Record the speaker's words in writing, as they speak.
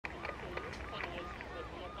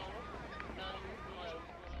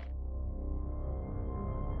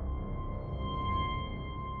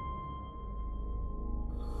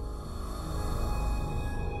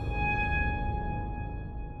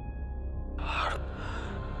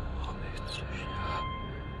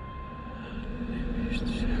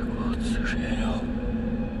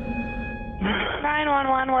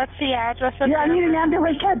911, what's the address of I need an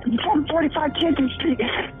ambulance at 1045 Canton Street.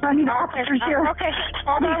 I need officers here. Okay,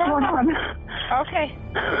 hold on. What's going on? Okay.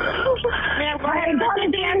 Ma'am, go ahead and repeat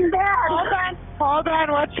the getting address. Hold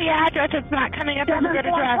on, what's the address? It's not coming up as a good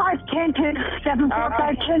address. 745 Canton.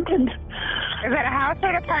 745 Canton. Is that a house or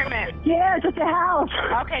an apartment? Yes, it's a house.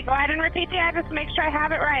 Okay, go ahead and repeat the address to make sure I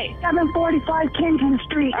have it right. 745 Canton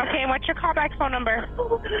Street. Okay, and what's your callback phone number?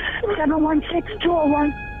 716-201.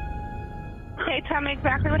 Okay, tell me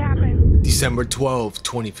exactly what happened. December 12,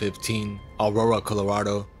 2015, Aurora,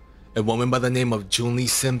 Colorado. A woman by the name of Julie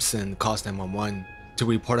Simpson calls 911 to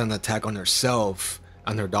report an attack on herself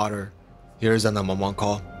and her daughter. Here's a 911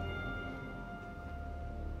 call.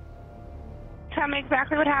 Tell me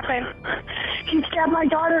exactly what happened. He stabbed my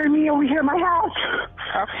daughter and me over here at my house.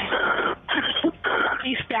 Okay.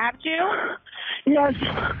 He stabbed you? Yes.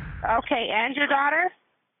 Okay, and your daughter?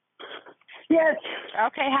 Yes.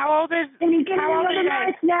 Okay, how old is... And he's getting how old another is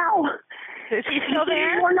knife now. Is he still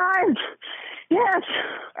there? More knives. Yes.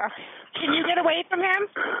 Okay. Can you get away from him?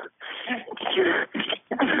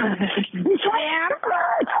 Ma'am?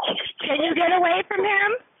 Can you get away from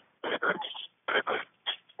him?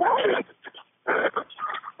 Hello?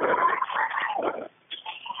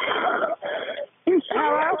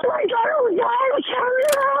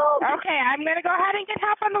 Okay, I'm going to go ahead and get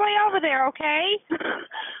help on the way over there, okay?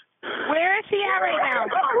 Where is he at right now?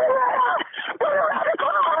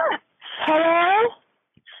 Hello?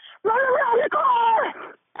 Run around the car!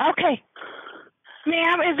 Okay.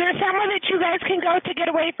 Ma'am, is there somewhere that you guys can go to get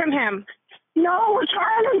away from him? No, we're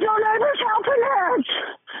trying to do neighbors helping us.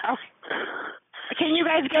 Okay. Can you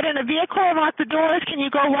guys get in a vehicle and lock the doors? Can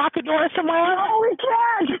you go lock a door somewhere? No, we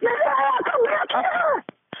can't. Come back here.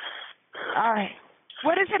 All right.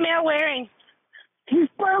 What is the male wearing? He's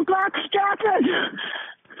wearing black jacket.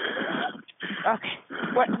 Okay.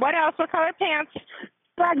 What else? What color pants?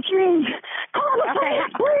 Black jeans. Call the Okay.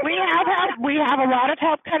 police, We have help. We have a lot of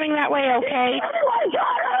help coming that way, okay?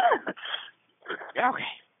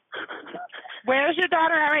 Okay. Where's your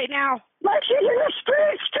daughter at right now? Like she's in the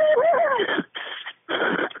street screaming.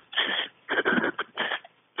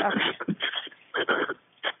 Okay.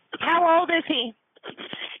 How old is he?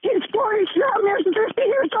 He's 47 years and 50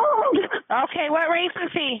 years old. Okay, what race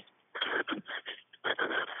is he?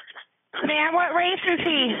 Ma'am, what race is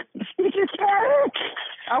he? He's Hispanic.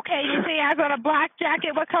 Okay, you say he has on a black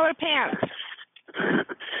jacket. What color pants?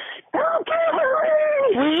 Okay,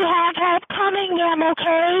 hurry. We have help coming, ma'am,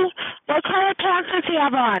 okay? What color pants does he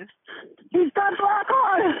have on? He's got black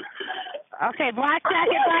on. Okay, black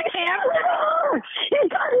jacket, black pants? He's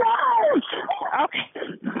got knives. Okay,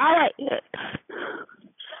 all right.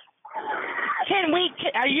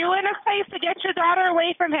 Are you in a place to get your daughter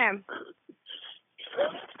away from him?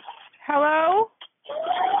 Hello?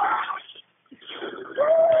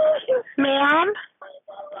 Ma'am?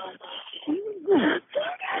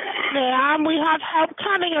 Ma'am, we have help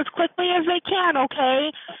coming as quickly as they can,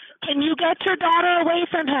 okay? Can you get your daughter away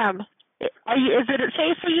from him? Is it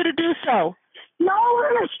safe for you to do so? No, we're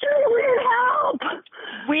in the street. We need help.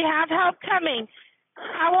 We have help coming.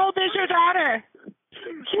 How old is your daughter?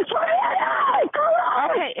 She's 28. Come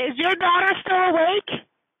on. Okay, is your daughter still awake?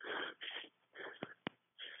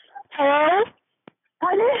 Hello?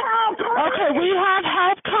 I need help. Okay, we have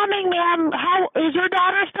help coming, ma'am. Is your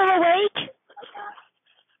daughter still awake?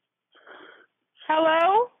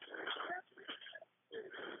 Hello?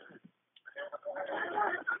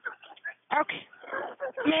 Okay.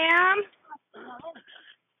 Ma'am?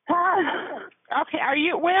 Okay,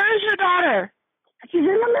 where is your daughter? She's in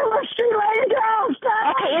the middle of the street laying down.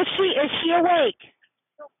 Stop. Okay, is she awake?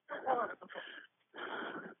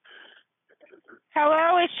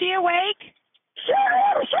 Hello, is she awake?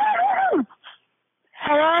 Shoot him!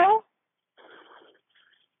 Hello?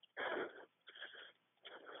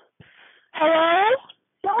 Hello?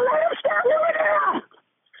 Don't let him stab you in there!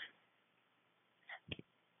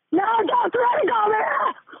 No, don't let him go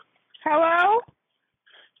there! Hello?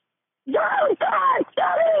 Don't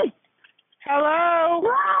stop me! Hello?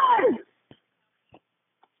 Run!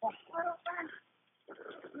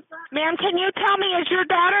 Ma'am, can you tell me, is your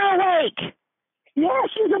daughter awake? Yes,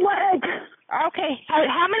 she's awake. Okay.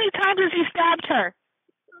 How many times has he stabbed her?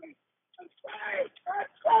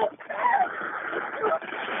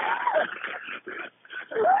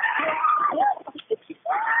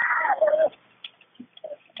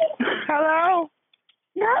 Hello?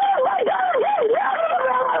 No, I don't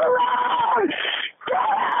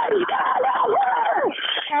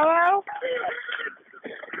Hello?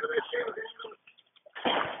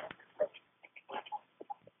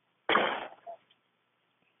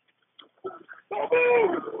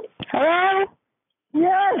 Hello?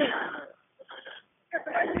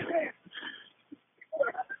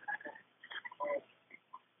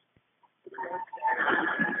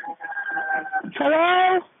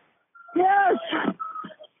 Hello? Yes.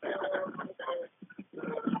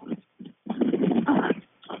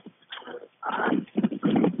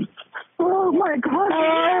 Oh my God.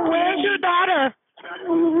 Hello, where's your daughter?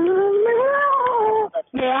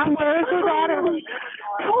 Ma'am, where's your daughter?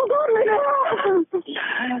 Hold on a minute.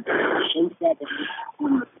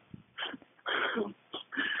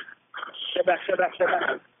 Sit back.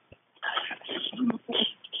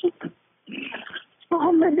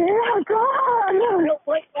 Oh my God.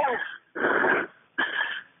 Wait now.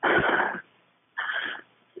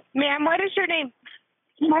 Ma'am, what is your name?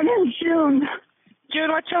 My name's June.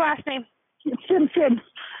 June, what's your last name? Simpson.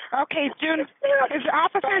 Okay, June, is the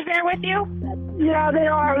officers there with you? Yeah, they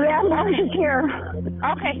are. They have lunches here.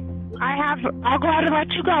 Okay, I'll go ahead and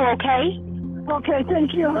let you go, okay? Okay,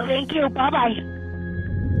 thank you. Thank you, bye-bye.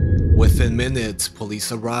 Within minutes,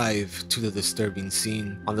 police arrive to the disturbing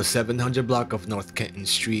scene on the 700 block of North Kenton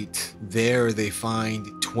Street. There, they find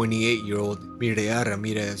 28-year-old Mireya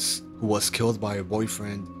Ramirez, who was killed by her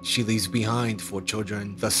boyfriend. She leaves behind 4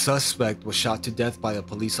 children. The suspect was shot to death by a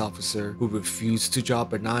police officer who refused to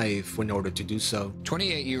drop a knife in order to do so.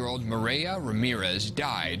 28-year-old Mireya Ramirez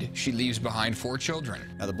died. She leaves behind 4 children.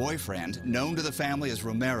 Now, the boyfriend, known to the family as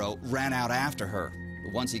Romero, ran out after her.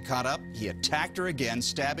 But once he caught up, he attacked her again,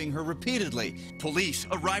 stabbing her repeatedly. Police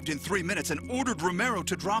arrived in 3 minutes and ordered Romero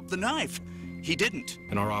to drop the knife. He didn't.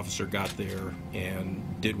 And our officer got there and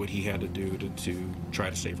did what he had to do to try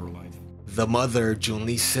to save her life. The mother,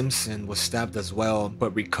 Julie Simpson, was stabbed as well,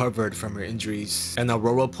 but recovered from her injuries. And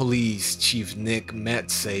Aurora Police Chief Nick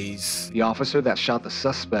Metz says, the officer that shot the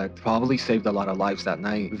suspect probably saved a lot of lives that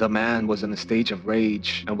night. The man was in a stage of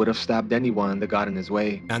rage and would have stabbed anyone that got in his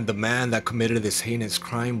way. And the man that committed this heinous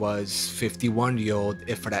crime was 51-year-old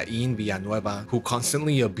Efrain Villanueva, who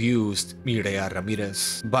constantly abused Mireya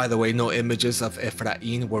Ramirez. By the way, no images of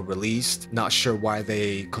Efrain were released. Not sure why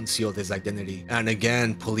they concealed his identity. And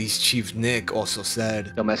again, Police Chief Nick also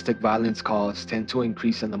said, domestic violence calls tend to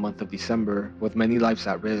increase in the month of December, with many lives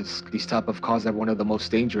at risk. These type of calls are one of the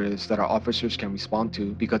most dangerous that our officers can respond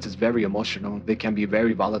to because it's very emotional. They can be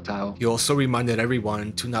very volatile. He also reminded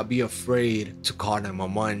everyone to not be afraid to call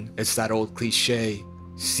 911. It's that old cliche,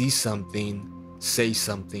 see something, say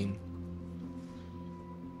something.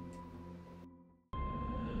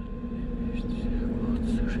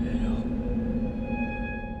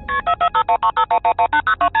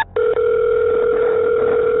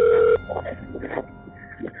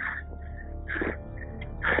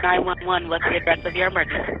 What's the address of your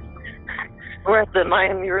emergency? We're at the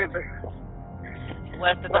Miami River.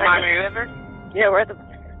 West of the Miami River? Yeah, we're at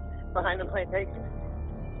behind the plantation,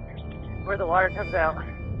 where the water comes out.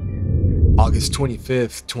 August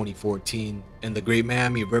 25th, 2014, in the Great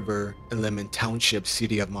Miami River in Lemon Township,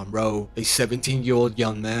 city of Monroe, a 17-year-old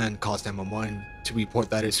young man calls 911 to report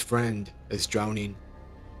that his friend is drowning.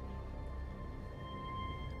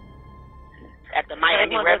 At the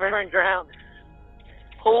Miami My River? best friend drowned.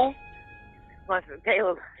 Who? My friend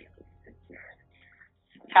Caleb.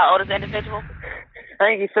 How old is the individual? I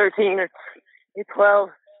think he's 13 or he's 12.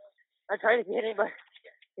 I tried to get him, but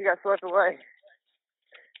he got swept away.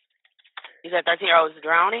 You said 13-year-old is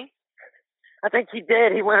drowning? I think he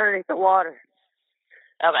did. He went underneath the water.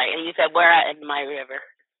 Okay, and you said where at in the Miami River?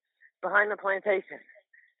 Behind the plantation.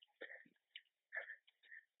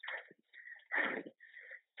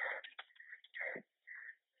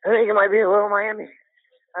 I think it might be a Little Miami.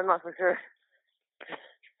 I'm not for sure.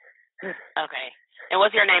 Okay. And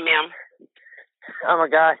what's your name, ma'am? I'm a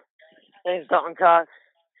guy. His name's Dalton Cox.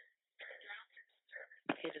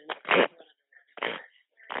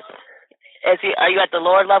 Are you at the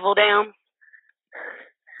lower level dam?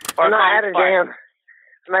 Or I'm not at a Park? dam.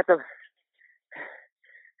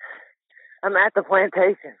 I'm at the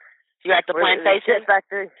plantation. You're at the plantation? The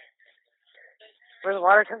factory. Where the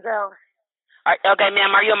water comes out. Okay,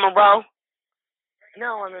 ma'am. Are you in Monroe?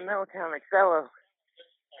 No, I'm in Middletown, Excello.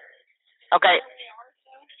 Okay.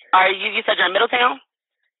 You said you're in Middletown?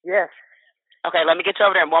 Yes. Okay, let me get you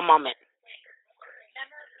over there in one moment.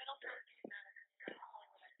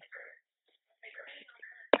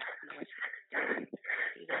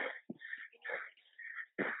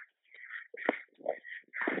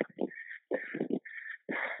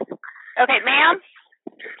 Okay, ma'am?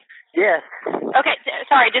 Yes. Okay,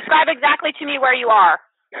 sorry. Describe exactly to me where you are.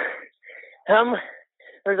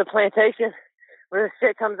 There's a plantation where the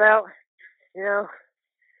shit comes out, in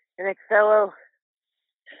Excello.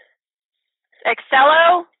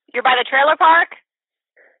 Excello? You're by the trailer park?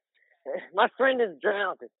 My friend is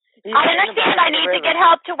drowned. I understand I need to get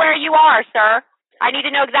help to where you are, sir. I need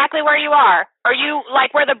to know exactly where you are. Are you,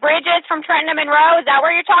 like, where the bridge is from Trenton to Monroe? Is that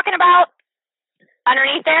where you're talking about?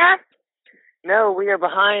 underneath there? No, we are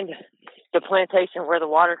behind the plantation where the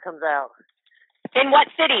water comes out. In what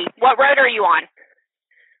city? What road are you on?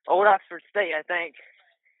 Old Oxford State, I think.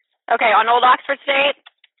 Okay, on Old Oxford State?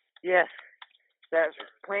 Yes, that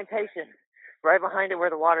plantation, right behind it where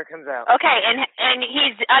the water comes out. Okay, and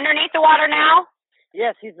he's underneath the water now?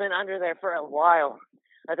 Yes, he's been under there for a while.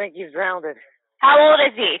 I think he's drowned. How old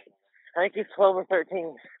is he? I think he's 12 or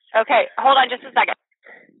 13. Okay, hold on just a second.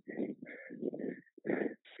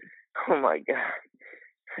 Oh my God.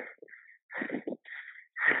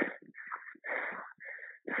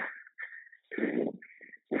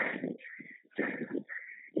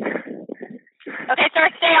 Okay, sir,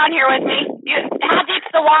 stay on here with me. How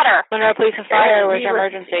deep's the water? Monroe Police and Fire, where's your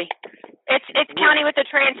emergency? It's county with the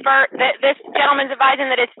transfer. This gentleman's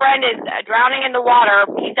advising that his friend is drowning in the water.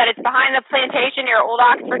 He said it's behind the plantation near Old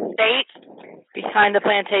Oxford State. Behind the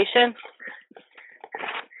plantation?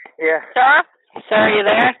 Yeah. Sir? Sir, are you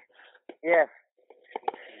there? Yes.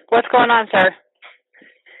 What's going on, sir?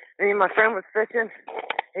 Me and my friend was fishing.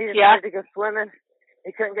 He just tried to go swimming.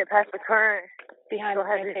 He couldn't get past the current. Behind the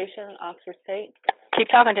plantation, Oxford State. Keep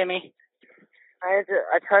talking to me. I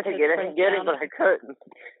tried to get him, but I couldn't.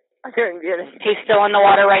 I couldn't get him. He's still in the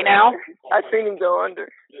water right now? I seen him go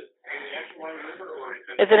under.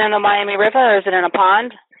 Is it in the Miami River or is it in a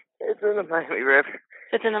pond? It's in the Miami River.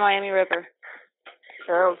 It's in the Miami River.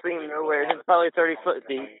 I don't see him nowhere. It's probably 30 foot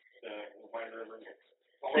deep.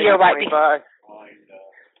 You're right.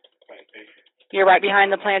 You're right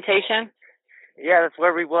behind the plantation? Yeah, that's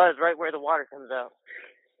where we was, right where the water comes out.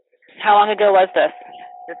 How long ago was this?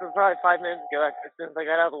 This was probably 5 minutes ago. As soon as I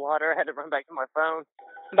got out of the water, I had to run back to my phone.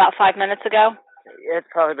 About 5 minutes ago? Yeah, it's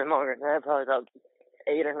probably been longer than that. Probably about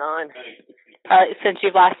 8 or 9. Since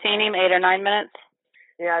you've last seen him, 8 or 9 minutes?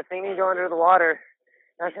 Yeah, I seen him go under the water.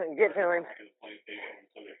 I couldn't get to him.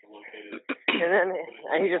 And then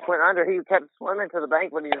he just went under. He kept swimming to the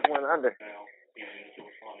bank, but he just went under.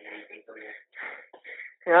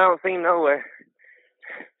 And I don't see him nowhere.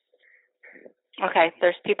 Okay,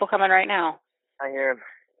 there's people coming right now. I hear him.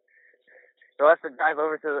 So I have to drive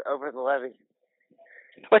over the levee.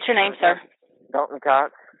 What's your name, sir? Dalton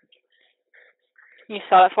Cox. Can you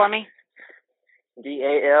spell it for me?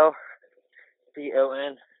 DALTONCOX.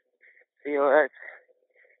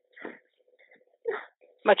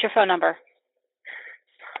 What's your phone number?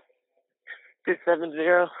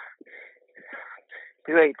 270-282.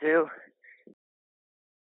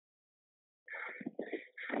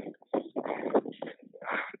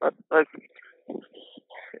 Look.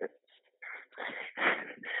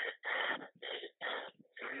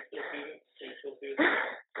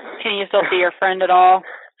 Can you still see your friend at all?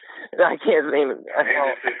 I can't see him at all.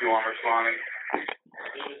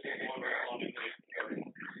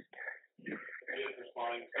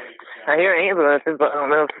 I hear ambulances, but I don't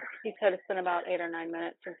know. He said it's been about 8 or 9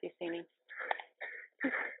 minutes since you've seen him.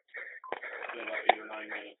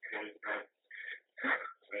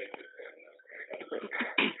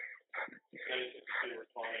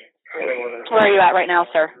 Where are you at right now,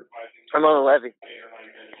 sir? I'm on the levee.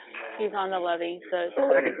 He's on the levee. I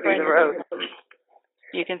can see the road.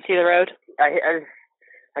 You can see the road? I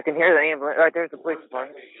can hear the ambulance. Right there's the police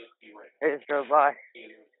department. They just drove by.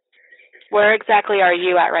 Where exactly are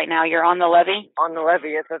you at right now? You're on the levee? On the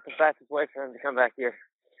levee, yes. That's the fastest way for him to come back here.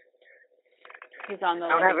 He's on the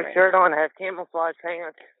I levee. don't have a shirt on. I have camouflage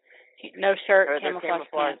pants. No shirt, camouflage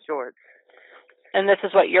pants. Shorts. And this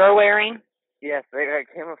is what you're wearing? Yes, they got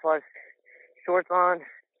camouflage shorts on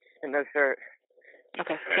and no shirt.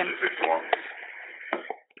 Okay.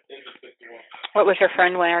 What was your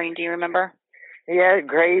friend wearing? Do you remember? He had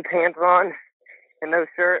gray pants on and no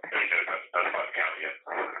shirt.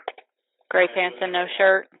 Gray pants and no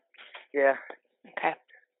shirt? Yeah. Okay.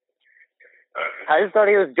 I just thought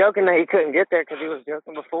he was joking that he couldn't get there because he was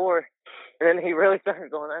joking before. And then he really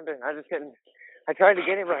started going under. And I just couldn't. I tried to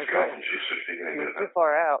get him, but I couldn't. He was too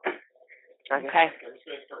far out. Okay.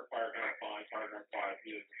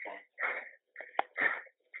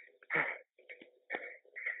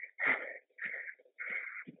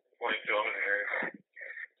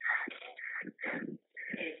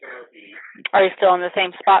 Are you still in the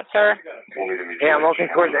same spot, sir? Yeah, I'm walking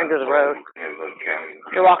towards the end of the road.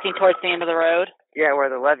 You're walking towards the end of the road? Yeah, where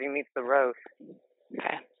the levee meets the road.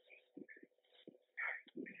 Okay.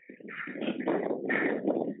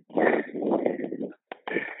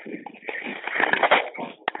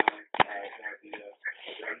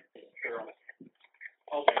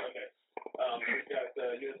 We've got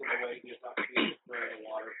units on the way. He has not seen spraying the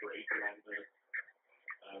water for 8 to 9 minutes.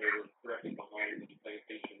 They were directly behind the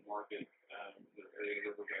plantation market, the area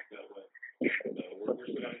the river back that way. So we're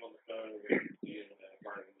sitting on the phone. We're going to see in the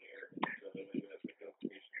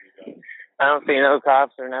I don't see no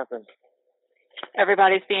cops or nothing.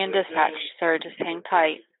 Everybody's being dispatched, sir. Just hang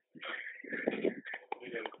tight.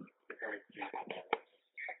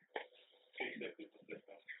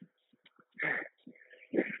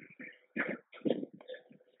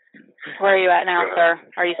 Where are you at now, sir?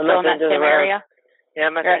 Are you still in that same area? Yeah,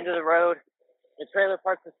 I'm at the end of the road. The trailer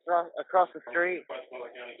park's across the street.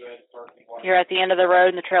 You're at the end of the road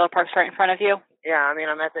and the trailer park's right in front of you? Yeah, I mean,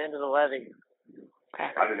 I'm at the end of the levee. Okay.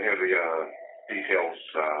 I didn't hear the details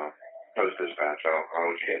post-dispatch. I'll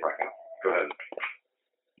let you get back up. Go ahead.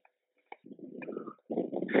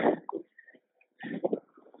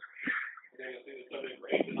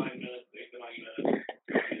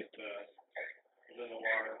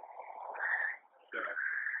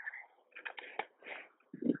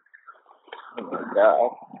 Oh my God.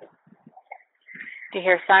 Do you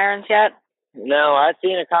hear sirens yet? No, I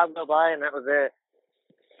seen a cop go by and that was it.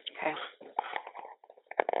 Okay.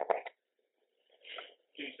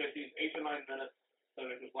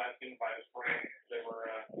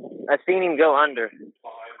 I seen him go under.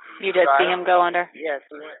 You did see him go under? Yes,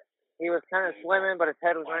 he was kind of swimming, but his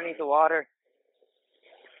head was underneath the water.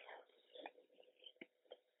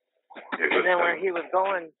 And then where he was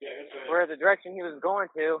going, where the direction he was going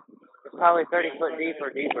to, was probably 30 foot deep or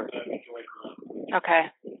deeper.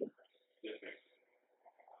 Okay.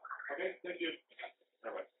 Okay, thank you.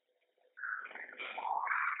 Bye-bye.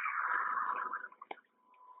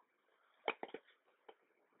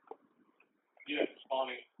 Unit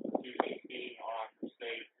responding to 18 on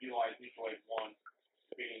state, utilize mutual aid 1.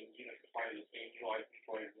 Speeding, unit responding to the scene, utilize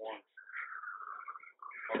mutual aid 1.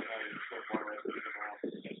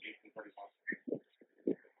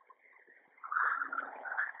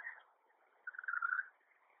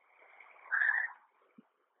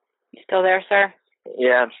 You still there, sir?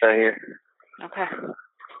 Yeah, I'm still here. Okay.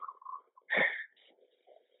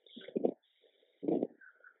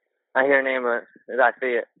 I hear an ambulance as I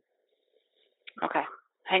see it. Okay.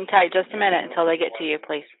 Hang tight just a minute until they get to you,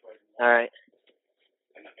 please. All right.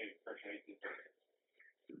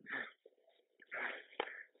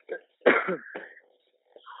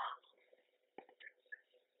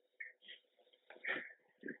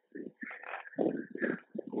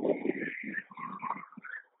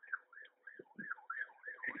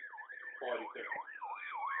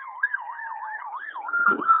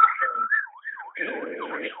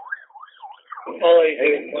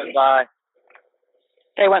 They went by.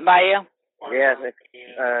 They went by you? Yeah,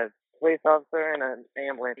 police officer and an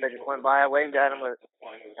ambulance. They just went by. I waved at them, but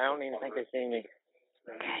I don't even think they see me.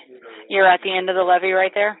 Okay. You're at the end of the levee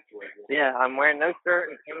right there? Yeah, I'm wearing no shirt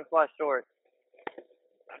and camouflage shorts.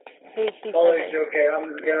 He okay,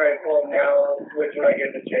 I'm getting ready to pull him now. Which one I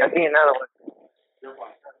get the chance? I see another one.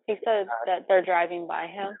 He said that they're driving by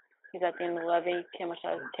him. He's at the end of the levee,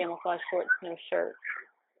 camouflage shorts, no shirt.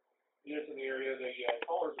 Units in the area, the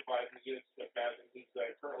callers advise the units to pass and he's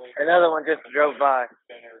currently... Another one just drove by.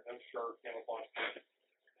 No shirt, camouflage.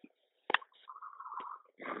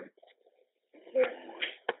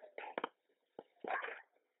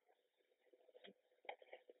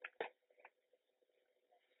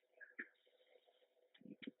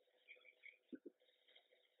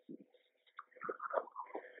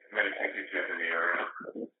 Medic 62 in the area.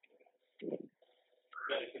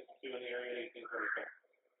 Medic 62 in the area, 1836.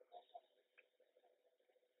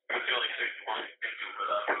 Utility 61.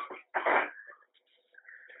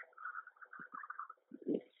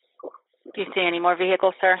 Do you see any more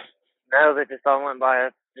vehicles, sir? No, they just all went by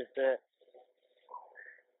us. Just it.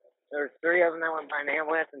 There was 3 of them that went by an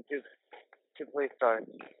ambulance and two police cars.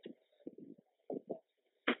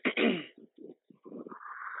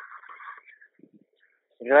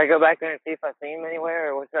 Should I go back there and see if I see him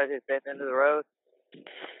anywhere, or what should I just stay at the end of the road?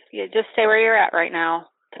 Yeah, just stay where you're at right now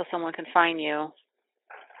till someone can find you.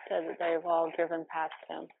 Said that they've all driven past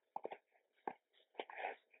him.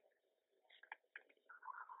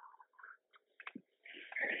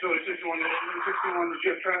 So 61, did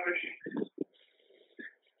you have traffic?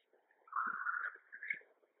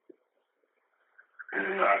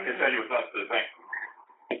 Continue with us to the bank.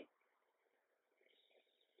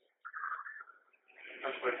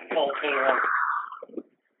 Call 21.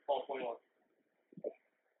 Call 21.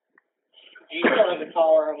 Do you still have the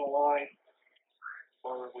caller on the line?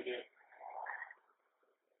 Or we do.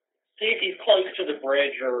 See if he's close to the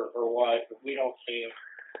bridge or what, but we don't see him.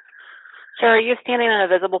 Sir, are you standing in a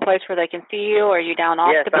visible place where they can see you, or are you down off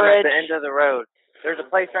the bridge? Yes, I'm at the end of the road. There's a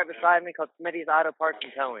place right beside me called Smitty's Auto Parts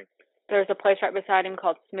and Towing. There's a place right beside him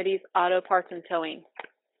called Smitty's Auto Parts and Towing.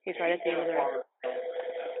 He's right at the end of the road.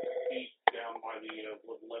 He's down by the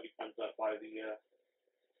levee comes up by the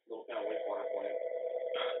little kind of wastewater plant.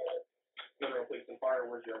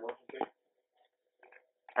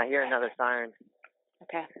 hear another siren.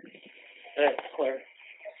 Okay. That's clear.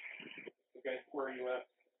 Okay, where are you at?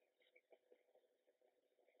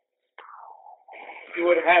 You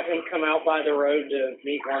would have him come out by the road to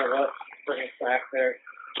meet one of us, bring us back there.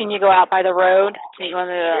 Can you go out by the road to meet one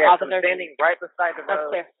of the officers? I'm standing right beside the road.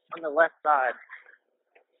 Clear. On the left side.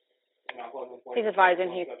 He's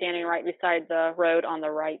advising he's standing right beside the road on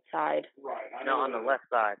the right side. No, on the left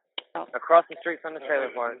side. Oh. Across the street from the trailer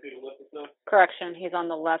park. Correction, he's on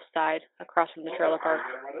the left side, across from the trailer park.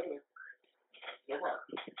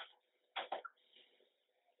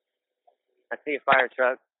 I see a fire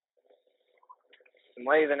truck. I'm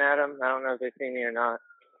waving at them. I don't know if they see me or not.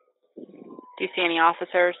 Do you see any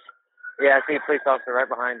officers? Yeah, I see a police officer right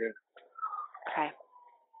behind me. Okay.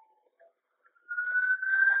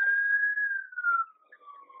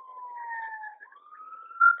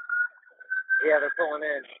 Yeah, they're pulling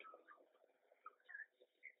in.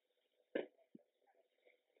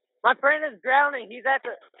 My friend is drowning. He's at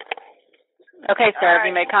the... Okay, sir. Have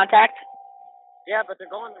you made contact? Yeah, but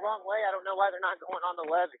they're going the wrong way. I don't know why they're not going on the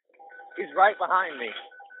levee. He's right behind me.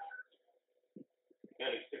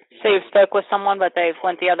 So you've spoke with someone, but they've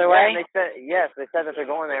went the other way? They said that they're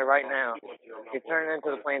going there right now. He's turning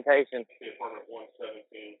into the plantation.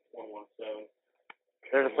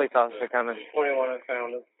 There's a police officer coming. 21, I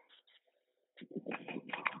found him.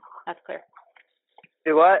 That's clear.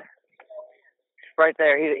 Do what? Right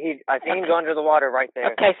there. I see him go under the water right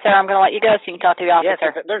there. Okay, sir, I'm going to let you go so you can talk to the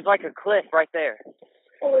officer. Yes, there's like a cliff right there.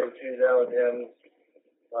 Over to Alabama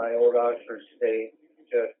by Old Oxford State,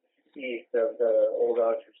 just east of the Old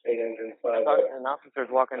Oxford State entrance. An officer's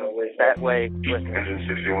walking that way with me. Engine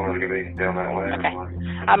 61 will be down that way. Okay.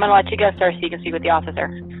 I'm going to let you go, sir, so you can speak with the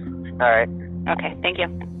officer. All right. Okay, thank you.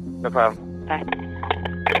 No problem. Bye.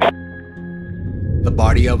 The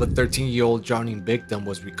body of a 13-year-old drowning victim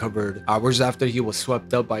was recovered hours after he was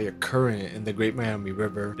swept up by a current in the Great Miami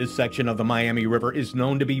River. This section of the Miami River is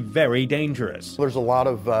known to be very dangerous. There's a lot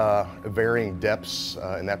of varying depths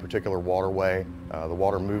in that particular waterway. The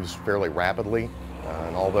water moves fairly rapidly,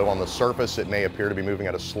 and although on the surface it may appear to be moving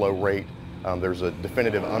at a slow rate, there's a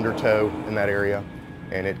definitive undertow in that area,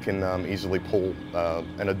 and it can easily pull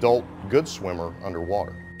an adult good swimmer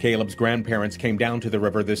underwater. Caleb's grandparents came down to the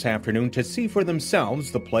river this afternoon to see for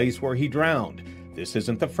themselves the place where he drowned. This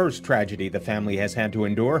isn't the first tragedy the family has had to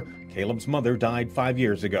endure. Caleb's mother died 5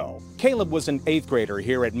 years ago. Caleb was an 8th grader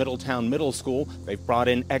here at Middletown Middle School. They've brought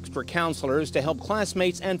in extra counselors to help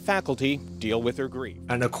classmates and faculty deal with their grief.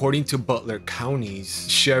 And according to Butler County's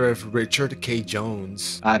Sheriff Richard K.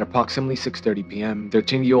 Jones, at approximately 6:30 p.m.,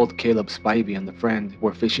 13-year-old Caleb Spivey and a friend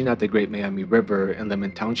were fishing at the Great Miami River in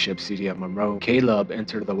Lemon Township, city of Monroe. Caleb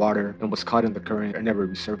entered the water and was caught in the current and never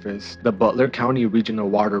resurfaced. The Butler County Regional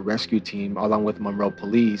Water Rescue Team, along with Monroe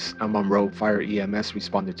Police and Monroe Fire EMS,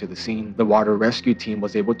 responded to the scene. The water rescue team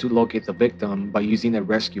was able to locate the victim by using a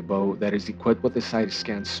rescue boat that is equipped with a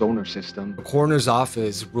side-scan sonar system. The coroner's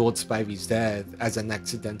office ruled Spivey's death as an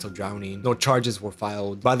accidental drowning. No charges were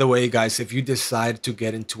filed. By the way, guys, if you decide to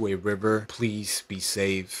get into a river, please be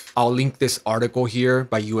safe. I'll link this article here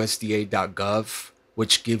by USDA.gov,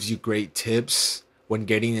 which gives you great tips when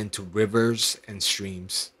getting into rivers and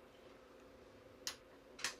streams.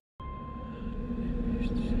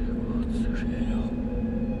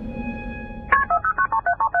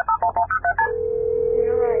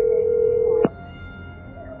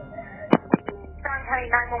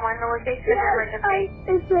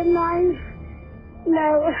 It's a 9.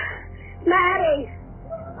 No. Maddie!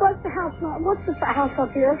 What's the house number? What's the house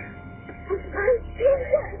up here?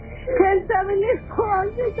 1074.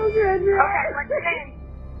 Okay, what's your name?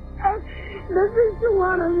 This is the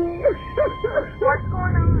one of me. What's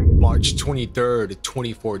going on? March 23rd,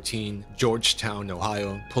 2014, Georgetown,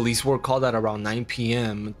 Ohio. Police were called at around 9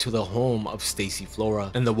 p.m. to the home of Stacy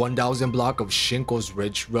Flora in the 1000 block of Shinkles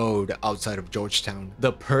Ridge Road outside of Georgetown.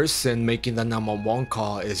 The person making the 911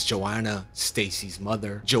 call is Joanna, Stacy's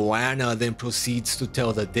mother. Joanna then proceeds to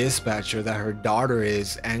tell the dispatcher that her daughter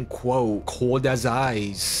is, and quote, cold as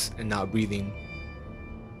ice and not breathing.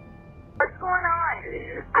 What's going on?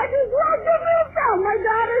 I just want to move out. My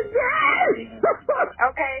daughter's dead.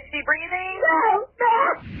 Okay, is she breathing? No.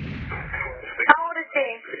 How old is she?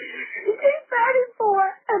 She's 34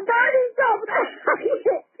 and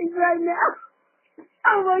 37 right now.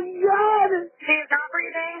 Oh my God. She's not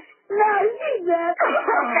breathing? No, she's dead.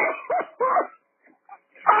 Okay.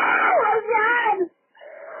 Oh my God.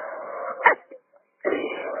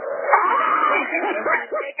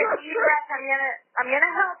 Take a deep breath. I'm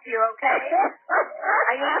gonna help you, okay?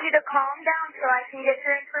 I need you to calm down so I can get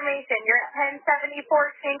your information. You're at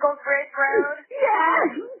 1074 Shinkles Ridge Road?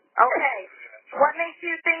 Yes. Okay. What makes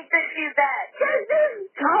you think that she's dead? She's as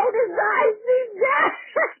cold as ice. She's dead.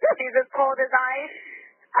 She's as cold as ice?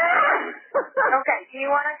 Okay, do you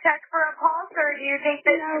want to check for a pulse, or do you think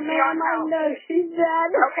that No, she's ma'am, I know she's dead.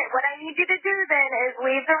 Okay, what I need you to do then is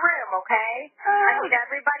leave the room, okay? I need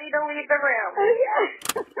everybody to leave the room.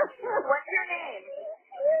 What's your name?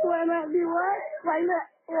 Wait a minute, do what? Wait a minute,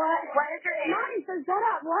 what? What is your name? Mommy says, shut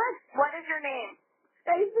up, what? What is your name?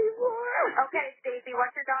 Stacy Moore. Okay, Stacy,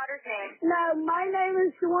 what's your daughter's name? No, my name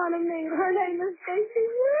is Joanna Mead. Her name is Stacy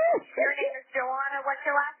Moore. Your name is Joanna. What's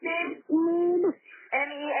your last name? Mead.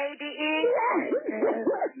 M-E-A-D-E?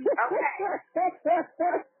 Okay.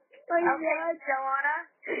 Okay, Joanna?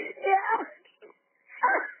 Yeah.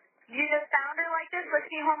 You just found her like this? Was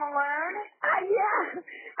she home alone? Yeah.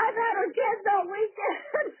 I've had her kids all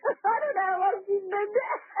weekend. I don't know what she's been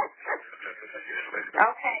doing.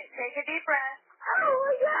 Okay, take a deep breath. Oh,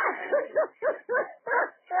 my God.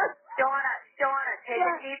 Joanna, take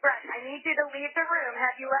a deep breath. I need you to leave the room.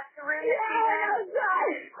 Have you left the room this evening?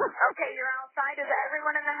 Outside. Okay, you're outside. Is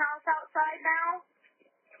everyone in the house outside now?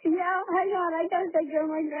 Yeah, hang on. I gotta take care of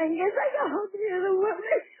my grandkids. I gotta help the other women.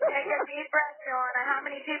 Take a deep breath, Joanna. How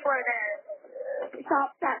many people are there?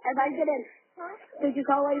 Stop. As I get in. Did you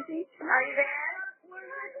call Lacey? Are you there?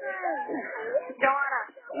 Joanna?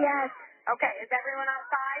 Yes. Okay, is everyone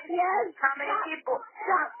outside? Yes. How many people?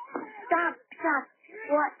 Stop.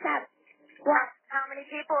 What? Stop. What? How many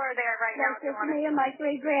people are there right now, Just Joanna? me and my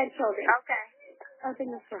 3 grandchildren. Okay. I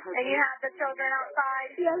think that's for her. And you have the children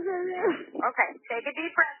outside? Yes, I do. Okay, take a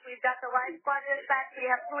deep breath. We've got the life squad dispatch. We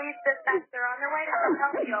have police dispatch. They're on their way to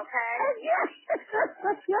help you, okay?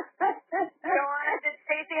 Joanna, did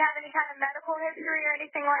Stacy have any kind of medical history or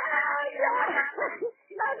anything like that? You know what happened?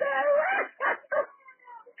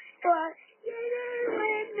 What?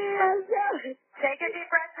 Take a deep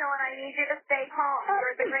breath, Joanna. I need you to stay calm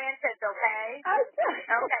for the grandkids, okay?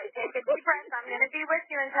 Okay, take a deep breath. I'm going to be with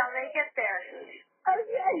you until they get there.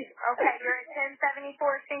 Okay. Okay, you're at 1074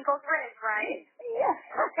 Sinkles Ridge, right? Yeah.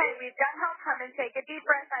 Okay, we've got help coming. Take a deep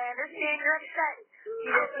breath. I understand you're upset.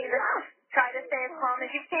 You just need to try to stay as calm as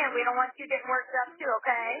you can. We don't want you getting worked up, too,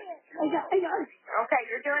 okay? I got it. Okay,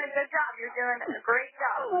 you're doing a good job. You're doing a great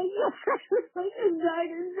job. Oh, my God. I just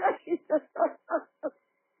died inside.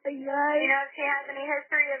 You know if she has any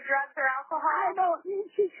history of drugs or alcohol? I don't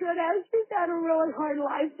think she could have. She's had a really hard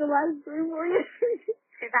life the last 3 or 4 years.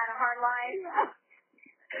 She's had a hard life? Yeah.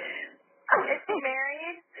 Is she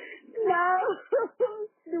married? No.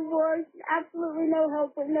 Divorced. Absolutely no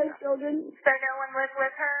help with no children. So no one lived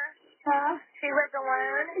with her? Huh? She lived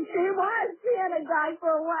alone? She was. She had a guy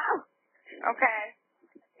for a while. Okay.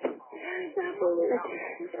 Did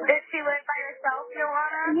she live by herself,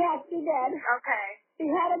 Joanna? Yes, she did. Okay. She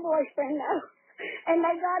had a boyfriend, though. And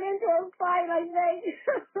they got into a fight, I think.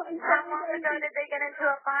 How long ago did they get into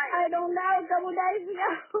a fight? I don't know. A couple days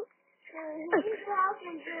ago.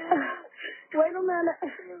 Wait a minute.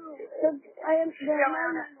 I am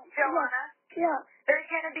Joanna? Yeah. There's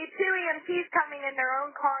going to be 2 EMTs coming in their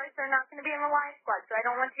own cars. They're not going to be in the life squad, so I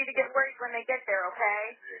don't want you to get worried when they get there,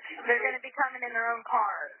 okay? They're going to be coming in their own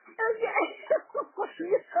cars. Okay.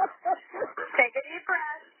 Take a deep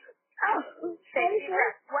breath. Take a deep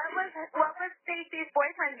breath. What was Stacy's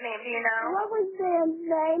boyfriend's name? Do you know? What was Dan's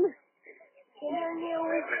name?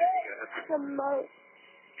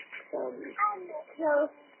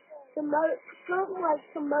 Something like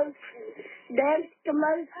Samosi. Dan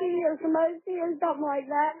Samosi or something like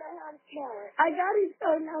that. I got his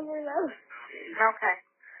phone number, though. Okay.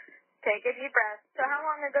 Take a deep breath. So how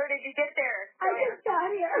long ago did you get there? I just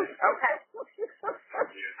got here. Okay.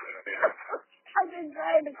 I've been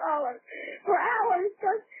trying to call her for hours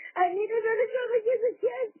because I needed her to go to get the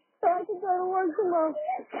kids so I could go to work tomorrow.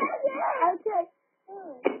 Okay.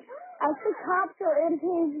 The cops are in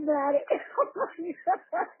Cincinnati. But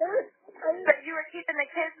you were keeping the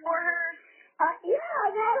kids for her? Yeah,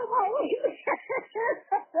 I got them all week.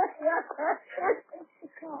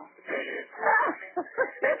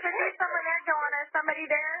 There should be someone there, Joanna. Is somebody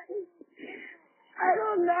there? I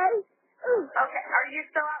don't know. Okay, are you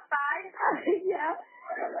still outside? Yeah.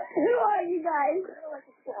 Who are you guys?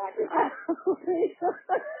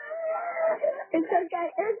 It's okay.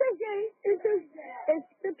 It's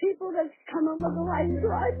the people that come up with the life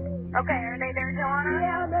squad. Okay, are they there, Joanna?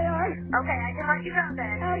 Yeah, they are. Okay, I can let you go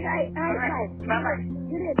then. Okay, all right. Bye-bye.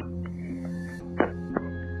 Get in.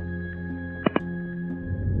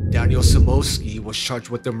 Down Daniel Samosky was charged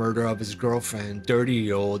with the murder of his girlfriend,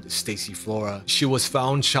 30-year-old Stacy Flora. She was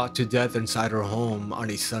found shot to death inside her home on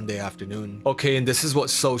a Sunday afternoon. Okay, and this is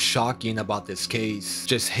what's so shocking about this case.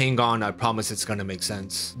 Just hang on, I promise it's gonna make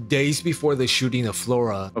sense. Days before the shooting of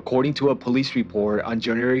Flora, according to a police report on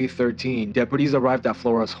January 13, deputies arrived at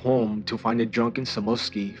Flora's home to find a drunken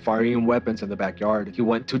Samosky firing weapons in the backyard. He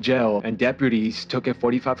went to jail, and deputies took a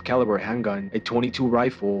 .45 caliber handgun, a .22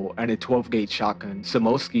 rifle, and a 12-gauge shotgun.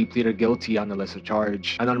 Samosky pleaded guilty on the lesser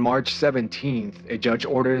charge, and on March 17th, a judge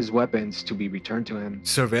ordered his weapons to be returned to him.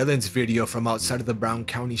 Surveillance video from outside of the Brown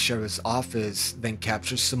County Sheriff's Office then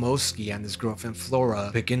captures Samosky and his girlfriend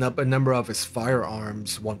Flora picking up a number of his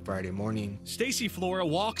firearms one Friday morning. Stacy Flora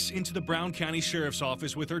walks into the Brown County Sheriff's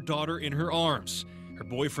Office with her daughter in her arms. Her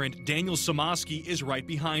boyfriend, Daniel Samosky, is right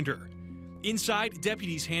behind her. Inside,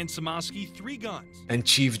 deputies hand Samosky 3 guns. And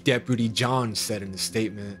Chief Deputy John said in the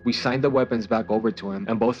statement, "We signed the weapons back over to him,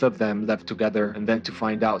 and both of them left together, and then to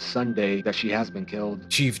find out Sunday that she has been killed."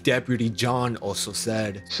 Chief Deputy John also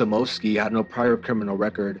said, "Samosky had no prior criminal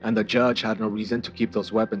record, and the judge had no reason to keep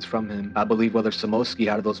those weapons from him. I believe whether Samosky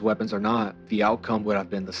had those weapons or not, the outcome would have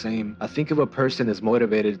been the same. I think if a person is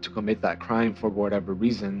motivated to commit that crime for whatever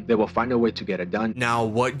reason, they will find a way to get it done." Now,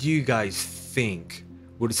 what do you guys think?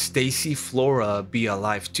 Would Stacy Flora be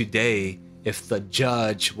alive today if the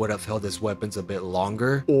judge would have held his weapons a bit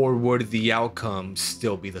longer, or would the outcome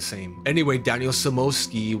still be the same? Anyway, Daniel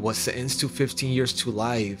Samosky was sentenced to 15 years to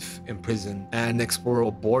life in prison, and next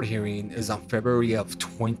parole board hearing is on February of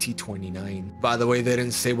 2029. By the way, they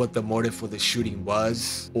didn't say what the motive for the shooting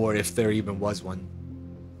was, or if there even was one.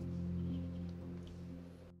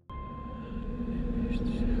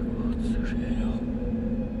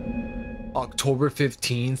 October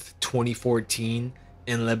 15th, 2014,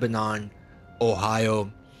 in Lebanon, Ohio.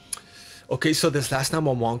 Okay, so this last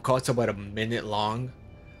 911 call is about a minute long,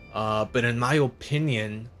 but in my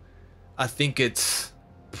opinion, I think it's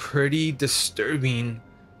pretty disturbing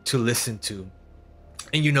to listen to.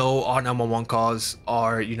 And you know, all 911 calls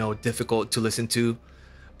are, difficult to listen to,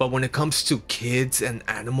 but when it comes to kids and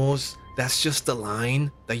animals, that's just the line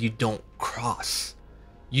that you don't cross.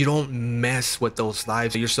 You don't mess with those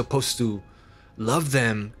lives. You're supposed to love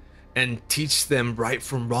them and teach them right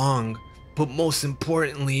from wrong, but most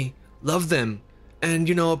importantly, love them and,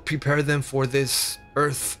 prepare them for this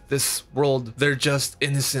earth, this world. They're just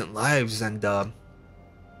innocent lives. And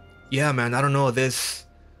yeah, man, I don't know, this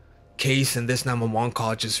case and this 911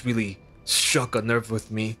 call just really struck a nerve with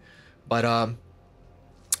me. But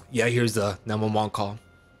yeah, here's the 911 call.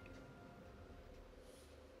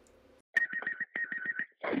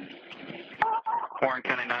 Warren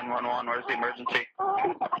County 911, where's the emergency?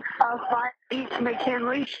 5 East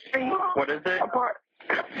McKinley Street. What is it?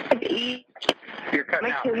 East. You're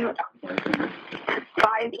cutting out.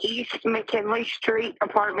 5 East McKinley Street,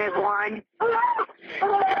 apartment 1.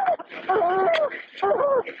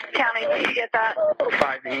 County, did you get that?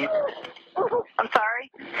 5 East. I'm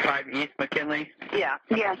sorry? 5 East McKinley? Yeah.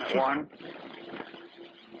 Yes. 1.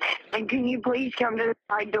 And can you please come to the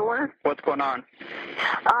side door? What's going on?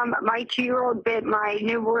 My 2-year-old bit my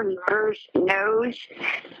newborn daughter's nose,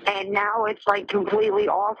 and now it's like completely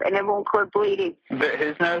off and it won't quit bleeding. Bit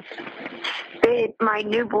his nose? Bit my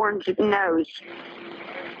newborn's nose.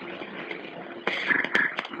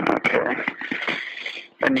 Okay.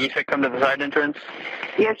 And you said come to the side entrance?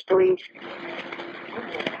 Yes, please.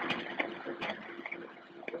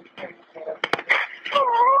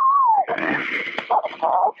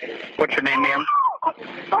 What's your name, ma'am?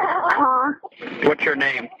 Huh? What's your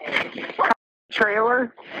name?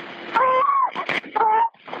 Trailer.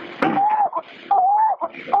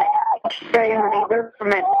 Stay, honey. They're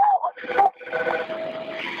from it.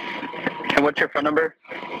 And what's your phone number?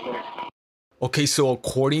 Okay, so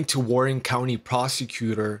according to Warren County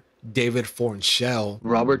prosecutor David Fornshell,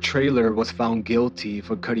 Robert Traylor was found guilty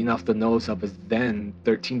for cutting off the nose of his then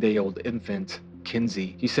 13-day-old infant,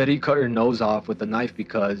 Kinsey. He said he cut her nose off with a knife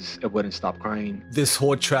because it wouldn't stop crying. This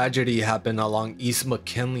whole tragedy happened along East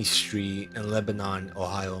McKinley Street in Lebanon,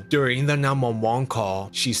 Ohio. During the 911 call,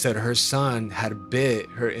 she said her son had bit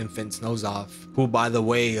her infant's nose off, who by the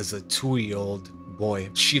way is a 2-year-old boy.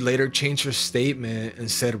 She later changed her statement and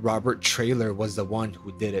said Robert Traylor was the one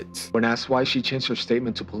who did it. When asked why she changed her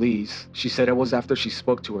statement to police, she said it was after she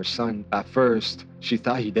spoke to her son. At first, She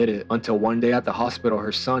thought he did it until one day at the hospital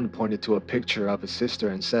her son pointed to a picture of his sister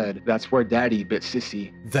and said, "That's where daddy bit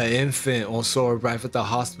Sissy." The infant also arrived at the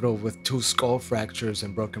hospital with 2 skull fractures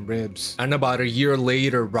and broken ribs. And about a year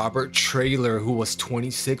later, Robert Traylor, who was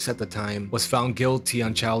 26 at the time, was found guilty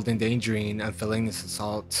on child endangering and felonious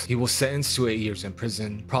assault. He was sentenced to 8 years in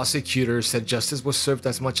prison. Prosecutors said justice was served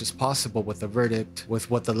as much as possible with the verdict,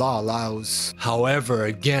 with what the law allows. However,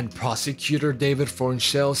 again, prosecutor David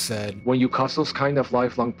Fornshell said, "When you cause those kind of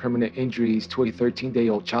lifelong permanent injuries to a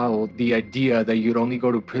 13-day-old child, the idea that you'd only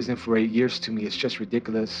go to prison for 8 years to me is just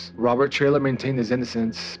ridiculous." Robert Traylor maintained his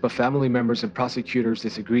innocence, but family members and prosecutors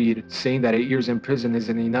disagreed, saying that 8 years in prison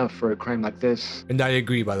isn't enough for a crime like this. And I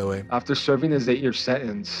agree, by the way. After serving his 8-year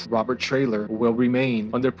sentence, Robert Traylor will remain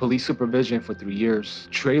under police supervision for 3 years.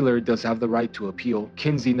 Traylor does have the right to appeal.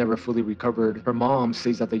 Kinsey never fully recovered. Her mom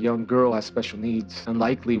says that the young girl has special needs and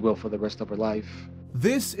likely will for the rest of her life.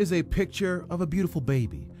 This is a picture of a beautiful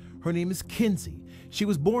baby. Her name is Kinsey. She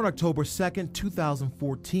was born October 2nd,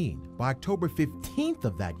 2014. By October 15th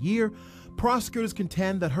of that year, prosecutors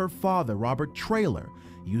contend that her father, Robert Traylor,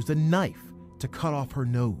 used a knife to cut off her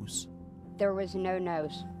nose. There was no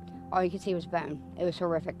nose. All you could see was bone. It was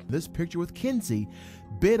horrific. This picture with Kinsey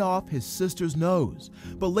bit off his sister's nose,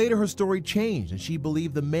 but later her story changed and she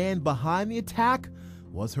believed the man behind the attack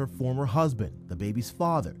was her former husband, the baby's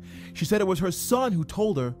father. She said it was her son who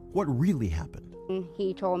told her what really happened.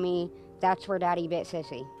 He told me, "That's where daddy bit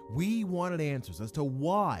Sissy." We wanted answers as to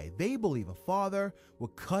why they believe a father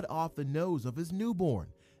would cut off the nose of his newborn.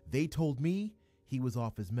 They told me he was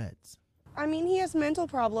off his meds. I mean, he has mental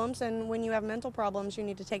problems, and when you have mental problems, you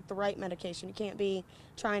need to take the right medication. You can't be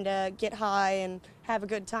trying to get high and have a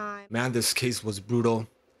good time. Man, this case was brutal.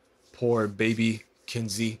 Poor baby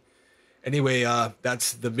Kinsey. Anyway,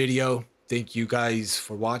 that's the video. Thank you guys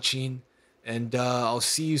for watching, and I'll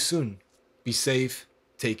see you soon. Be safe.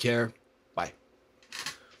 Take care.